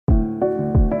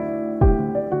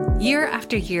Year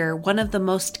after year, one of the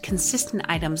most consistent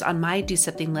items on my do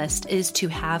something list is to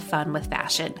have fun with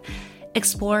fashion.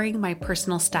 Exploring my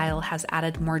personal style has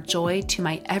added more joy to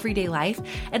my everyday life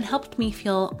and helped me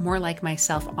feel more like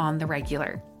myself on the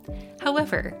regular.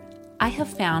 However, I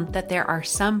have found that there are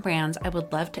some brands I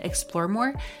would love to explore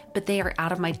more, but they are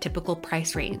out of my typical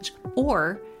price range.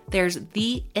 Or there's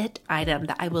the it item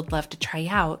that I would love to try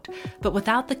out, but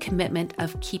without the commitment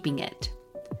of keeping it.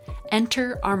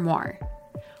 Enter Armoire.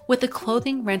 With a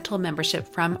clothing rental membership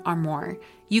from Armoire,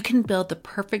 you can build the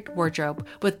perfect wardrobe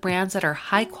with brands that are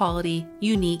high quality,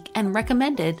 unique, and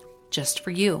recommended just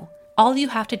for you. All you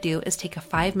have to do is take a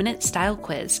 5-minute style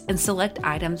quiz and select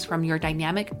items from your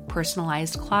dynamic,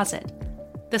 personalized closet.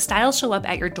 The styles show up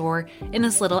at your door in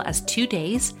as little as 2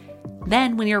 days.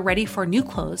 Then, when you're ready for new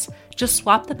clothes, just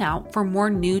swap them out for more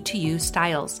new-to-you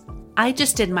styles. I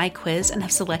just did my quiz and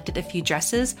have selected a few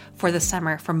dresses for the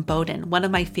summer from Boden, one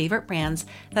of my favorite brands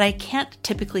that I can't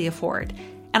typically afford.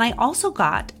 And I also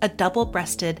got a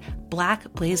double-breasted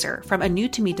black blazer from a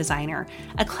new-to-me designer,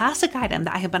 a classic item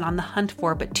that I have been on the hunt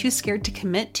for but too scared to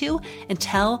commit to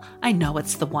until I know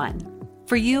it's the one.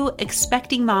 For you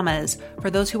expecting mamas, for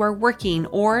those who are working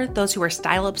or those who are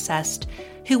style-obsessed,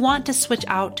 who want to switch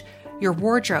out your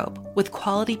wardrobe with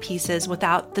quality pieces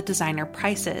without the designer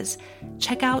prices,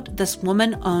 check out this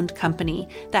woman-owned company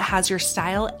that has your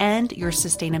style and your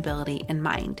sustainability in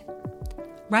mind.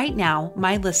 Right now,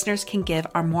 my listeners can give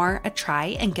Armoire a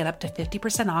try and get up to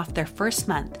 50% off their first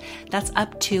month. That's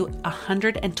up to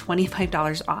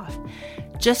 $125 off.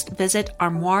 Just visit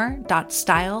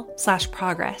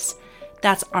armoire.style/progress.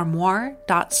 That's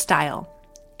armoire.style.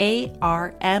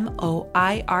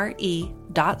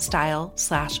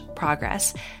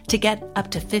 ARMOIRE.style/progress to get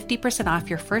up to 50% off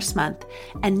your first month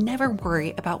and never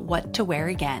worry about what to wear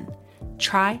again.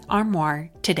 Try Armoire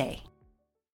today.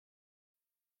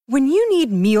 When you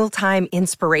need mealtime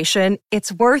inspiration,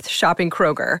 it's worth shopping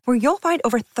Kroger, where you'll find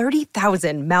over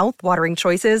 30,000 mouth-watering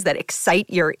choices that excite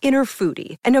your inner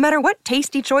foodie. And no matter what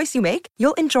tasty choice you make,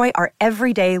 you'll enjoy our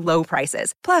everyday low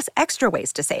prices, plus extra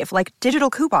ways to save, like digital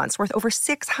coupons worth over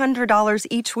 $600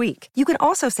 each week. You can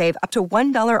also save up to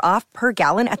 $1 off per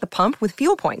gallon at the pump with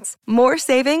fuel points. More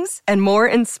savings and more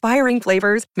inspiring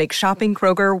flavors make shopping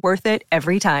Kroger worth it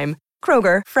every time.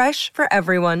 Kroger, fresh for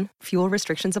everyone. Fuel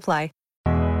restrictions apply.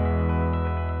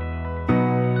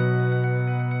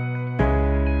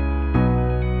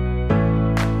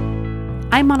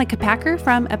 I'm Monica Packer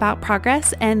from About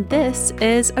Progress, and this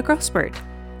is a Growth Spurt,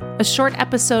 a short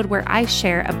episode where I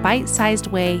share a bite-sized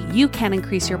way you can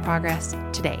increase your progress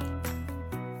today.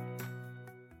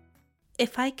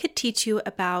 If I could teach you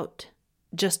about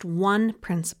just one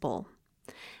principle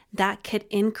that could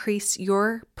increase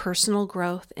your personal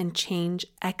growth and change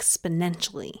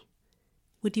exponentially,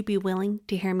 would you be willing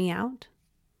to hear me out?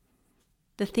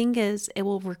 The thing is, it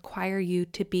will require you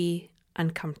to be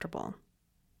uncomfortable.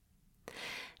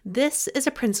 This is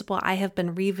a principle I have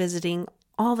been revisiting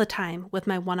all the time with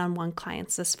my one-on-one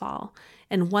clients this fall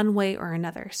in one way or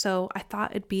another. So I thought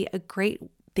it'd be a great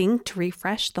thing to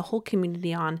refresh the whole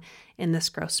community on in this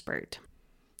growth spurt.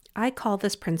 I call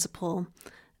this principle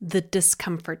the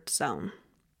discomfort zone.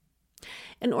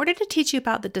 In order to teach you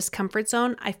about the discomfort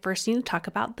zone, I first need to talk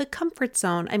about the comfort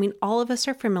zone. I mean, all of us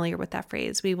are familiar with that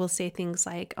phrase. We will say things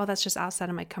like, oh, that's just outside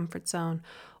of my comfort zone,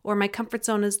 or my comfort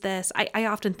zone is this. I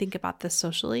often think about this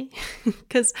socially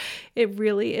because it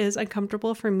really is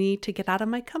uncomfortable for me to get out of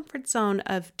my comfort zone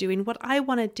of doing what I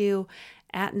want to do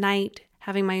at night,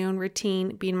 having my own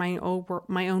routine, being my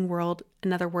own world.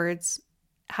 In other words,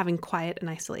 having quiet and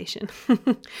isolation.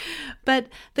 But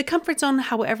the comfort zone,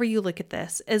 however you look at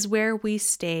this, is where we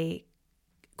stay,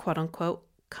 quote unquote,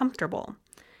 comfortable.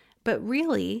 But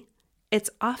really, it's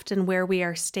often where we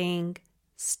are staying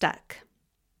stuck.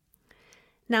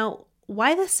 Now,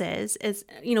 why this is,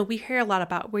 we hear a lot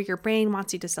about where your brain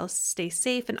wants you to stay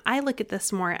safe. And I look at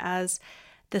this more as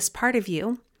this part of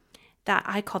you that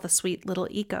I call the sweet little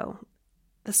ego.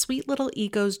 The sweet little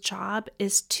ego's job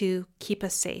is to keep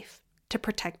us safe, to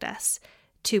protect us,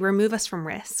 to remove us from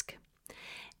risk.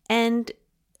 And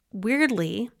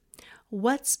weirdly,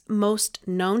 what's most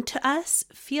known to us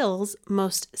feels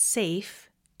most safe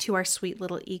to our sweet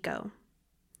little ego.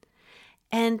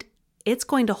 And it's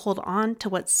going to hold on to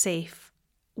what's safe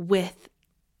with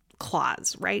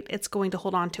claws, right? It's going to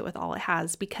hold on to it with all it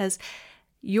has, because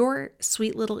your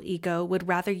sweet little ego would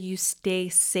rather you stay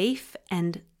safe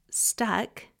and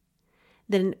stuck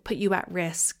than put you at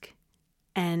risk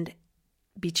and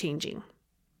be changing.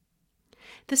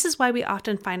 This is why we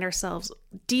often find ourselves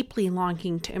deeply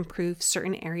longing to improve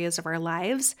certain areas of our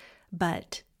lives,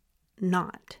 but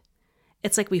not.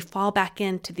 it's like we fall back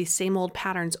into these same old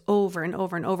patterns over and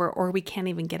over and over, or we can't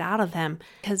even get out of them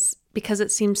because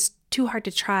it seems too hard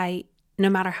to try, no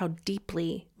matter how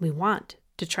deeply we want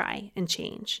to try and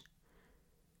change.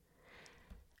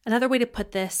 Another way to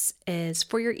put this is,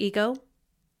 for your ego,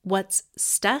 what's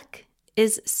stuck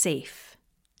is safe,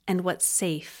 and what's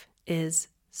safe is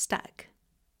stuck.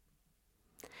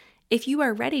 If you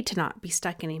are ready to not be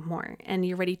stuck anymore, and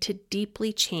you're ready to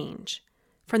deeply change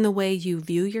from the way you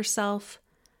view yourself,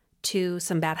 to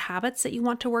some bad habits that you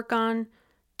want to work on,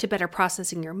 to better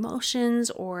processing your emotions,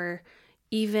 or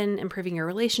even improving your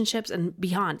relationships and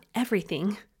beyond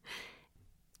everything,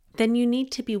 then you need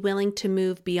to be willing to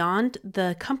move beyond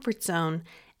the comfort zone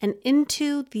and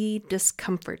into the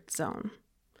discomfort zone.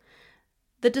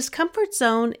 The discomfort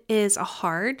zone is a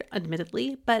hard,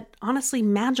 admittedly, but honestly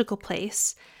magical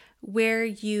place where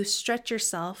you stretch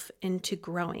yourself into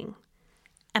growing.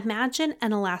 Imagine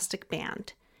an elastic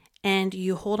band, and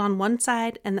you hold on one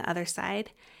side and the other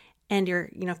side, and your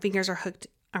fingers are hooked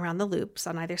around the loops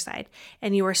on either side,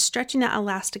 and you are stretching that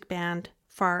elastic band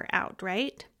far out,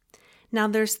 right? Now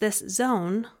there's this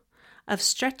zone of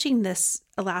stretching this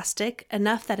elastic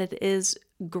enough that it is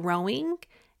growing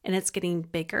and it's getting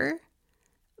bigger,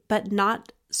 but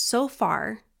not so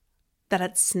far that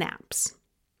it snaps.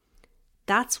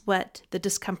 That's what the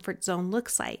discomfort zone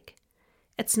looks like.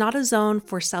 It's not a zone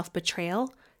for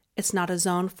self-betrayal. It's not a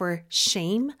zone for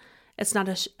shame. It's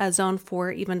not a zone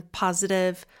for even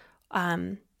positive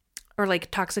or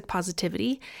like toxic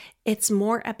positivity. It's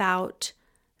more about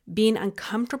being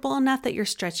uncomfortable enough that you're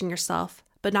stretching yourself,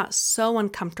 but not so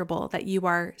uncomfortable that you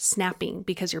are snapping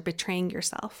because you're betraying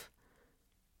yourself.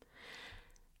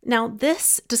 Now,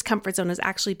 this discomfort zone is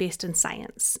actually based in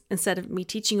science. Instead of me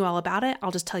teaching you all about it,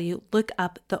 I'll just tell you, look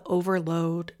up the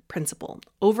overload principle.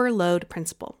 Overload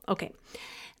principle. Okay.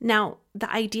 Now,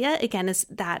 the idea, again, is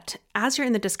that as you're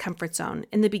in the discomfort zone,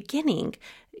 in the beginning,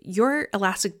 your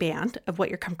elastic band of what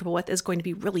you're comfortable with is going to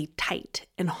be really tight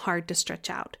and hard to stretch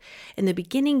out. In the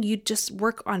beginning, you just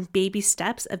work on baby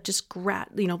steps of just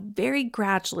very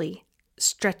gradually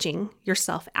stretching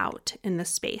yourself out in this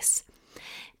space.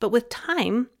 But with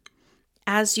time,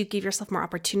 as you give yourself more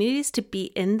opportunities to be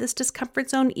in this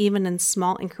discomfort zone, even in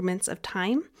small increments of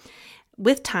time,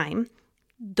 with time,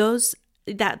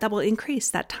 that will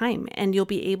increase that time, and you'll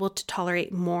be able to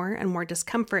tolerate more and more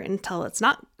discomfort until it's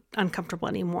not uncomfortable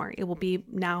anymore. It will be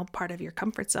now part of your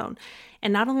comfort zone.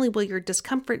 And not only will your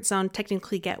discomfort zone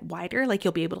technically get wider, like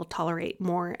you'll be able to tolerate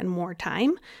more and more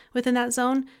time within that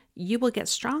zone, you will get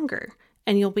stronger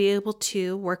and you'll be able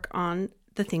to work on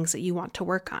the things that you want to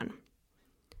work on.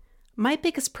 My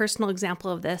biggest personal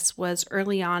example of this was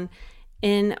early on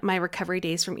in my recovery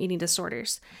days from eating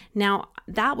disorders. Now,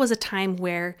 that was a time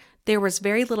where there was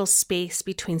very little space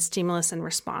between stimulus and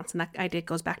response. And that idea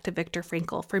goes back to Viktor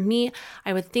Frankl. For me,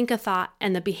 I would think a thought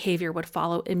and the behavior would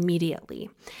follow immediately.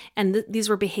 And these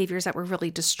were behaviors that were really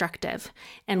destructive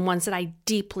and ones that I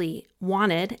deeply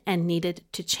wanted and needed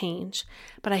to change.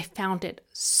 But I found it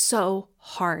so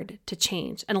hard to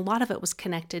change. And a lot of it was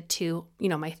connected to,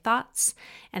 my thoughts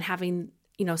and having,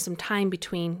 some time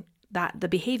between the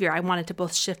behavior. I wanted to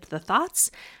both shift the thoughts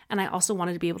and I also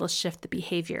wanted to be able to shift the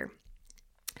behavior.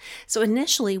 So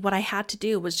initially what I had to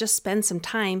do was just spend some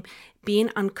time being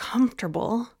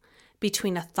uncomfortable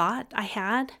between a thought I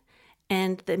had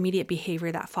and the immediate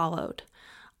behavior that followed.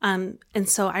 And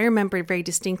so I remember very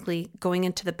distinctly going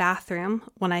into the bathroom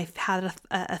when I've had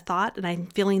a thought and I'm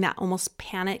feeling that almost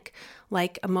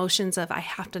panic-like emotions of I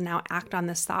have to now act on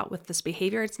this thought with this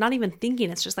behavior. It's not even thinking.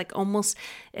 It's just like almost,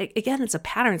 again, it's a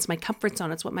pattern. It's my comfort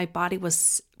zone. It's what my body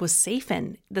was safe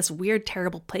in, this weird,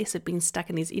 terrible place of being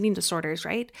stuck in these eating disorders,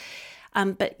 right?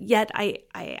 But yet I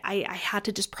had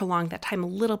to just prolong that time a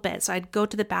little bit. So I'd go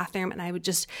to the bathroom and I would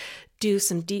just do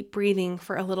some deep breathing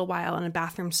for a little while in a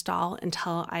bathroom stall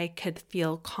until I could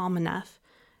feel calm enough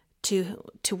to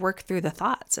work through the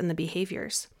thoughts and the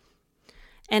behaviors.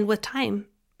 And with time,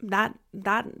 that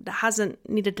hasn't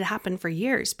needed to happen for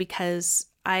years because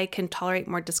I can tolerate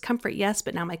more discomfort, yes,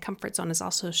 but now my comfort zone is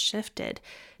also shifted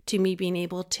to me being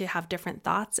able to have different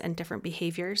thoughts and different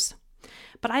behaviors.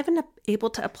 But I've been able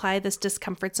to apply this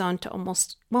discomfort zone to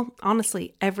almost,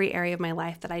 honestly, every area of my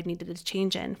life that I needed to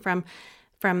change in, from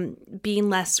being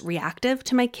less reactive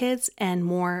to my kids and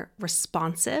more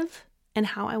responsive in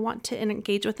how I want to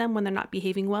engage with them when they're not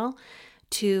behaving well,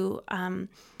 to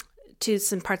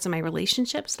some parts of my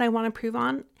relationships that I want to improve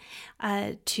on,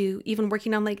 to even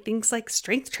working on things like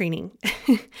strength training.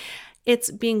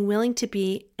 It's being willing to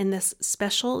be in this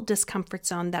special discomfort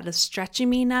zone that is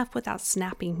stretching me enough without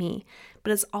snapping me,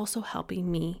 but it's also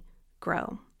helping me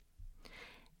grow.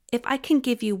 if I can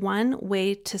give you one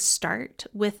way to start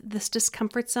with this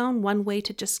discomfort zone, one way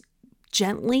to just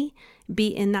gently be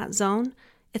in that zone,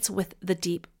 it's with the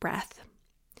deep breath.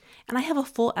 And I have a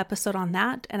full episode on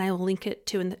that, and I will link it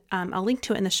to I'll link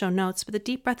to it in the show notes. But the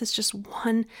deep breath is just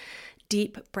one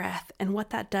deep breath, and what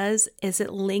that does is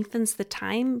it lengthens the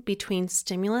time between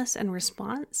stimulus and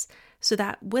response, so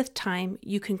that with time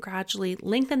you can gradually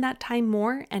lengthen that time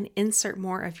more and insert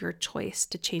more of your choice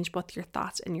to change both your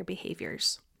thoughts and your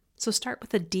behaviors. So start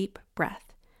with a deep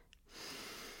breath.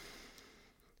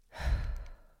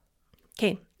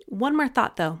 Okay, one more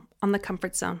thought though on the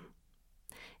comfort zone.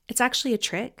 It's actually a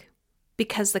trick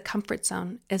because the comfort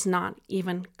zone is not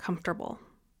even comfortable.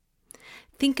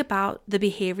 Think about the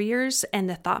behaviors and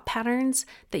the thought patterns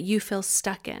that you feel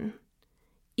stuck in.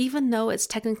 Even though it's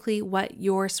technically what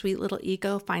your sweet little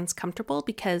ego finds comfortable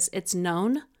because it's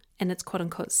known and it's quote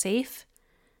unquote safe,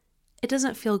 it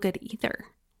doesn't feel good either,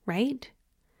 right?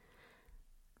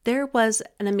 There was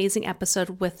an amazing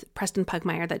episode with Preston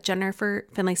Pugmire that Jennifer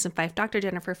Finlayson-Fife, Dr.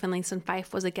 Jennifer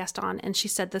Finlayson-Fife was a guest on, and she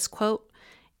said this quote,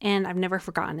 and I've never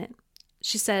forgotten it.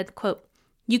 She said, quote,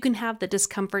 "You can have the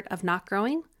discomfort of not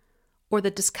growing or the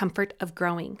discomfort of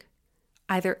growing,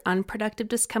 either unproductive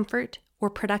discomfort or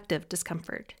productive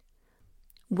discomfort.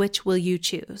 Which will you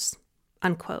choose?"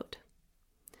 Unquote.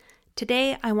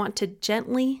 Today, I want to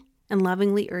gently and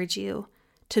lovingly urge you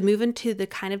to move into the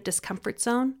kind of discomfort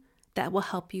zone that will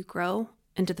help you grow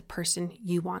into the person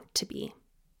you want to be.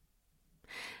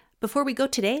 Before we go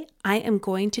today, I am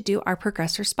going to do our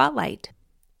Progressor Spotlight.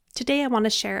 Today, I want to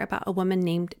share about a woman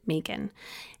named Megan.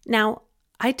 Now,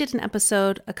 I did an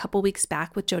episode a couple weeks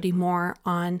back with Jody Moore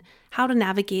on how to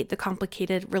navigate the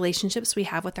complicated relationships we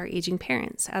have with our aging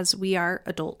parents as we are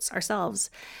adults ourselves.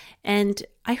 And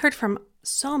I heard from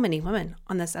so many women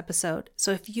on this episode.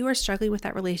 So if you are struggling with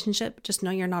that relationship, just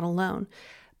know you're not alone.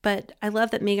 But I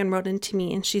love that Megan wrote into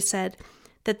me and she said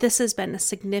that this has been a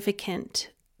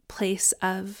significant place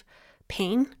of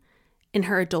pain in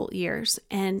her adult years.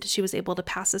 And she was able to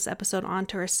pass this episode on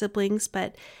to her siblings,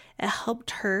 but it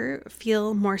helped her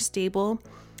feel more stable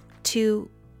to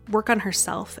work on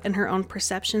herself and her own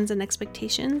perceptions and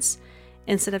expectations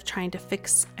instead of trying to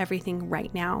fix everything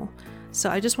right now.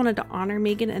 So I just wanted to honor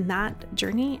Megan in that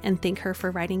journey and thank her for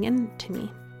writing in to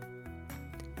me.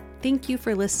 Thank you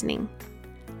for listening.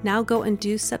 Now go and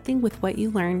do something with what you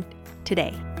learned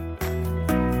today.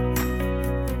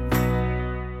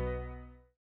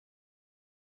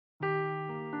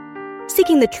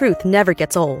 Seeking the truth never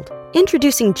gets old.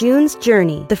 Introducing June's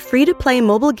Journey, the free-to-play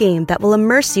mobile game that will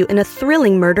immerse you in a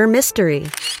thrilling murder mystery.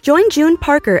 Join June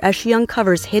Parker as she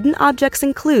uncovers hidden objects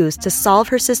and clues to solve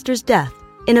her sister's death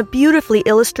in a beautifully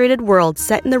illustrated world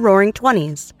set in the Roaring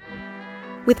 '20s.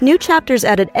 With new chapters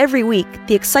added every week,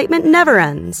 the excitement never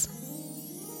ends.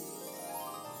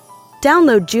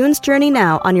 Download June's Journey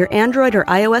now on your Android or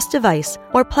iOS device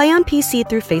or play on PC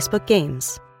through Facebook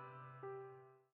Games.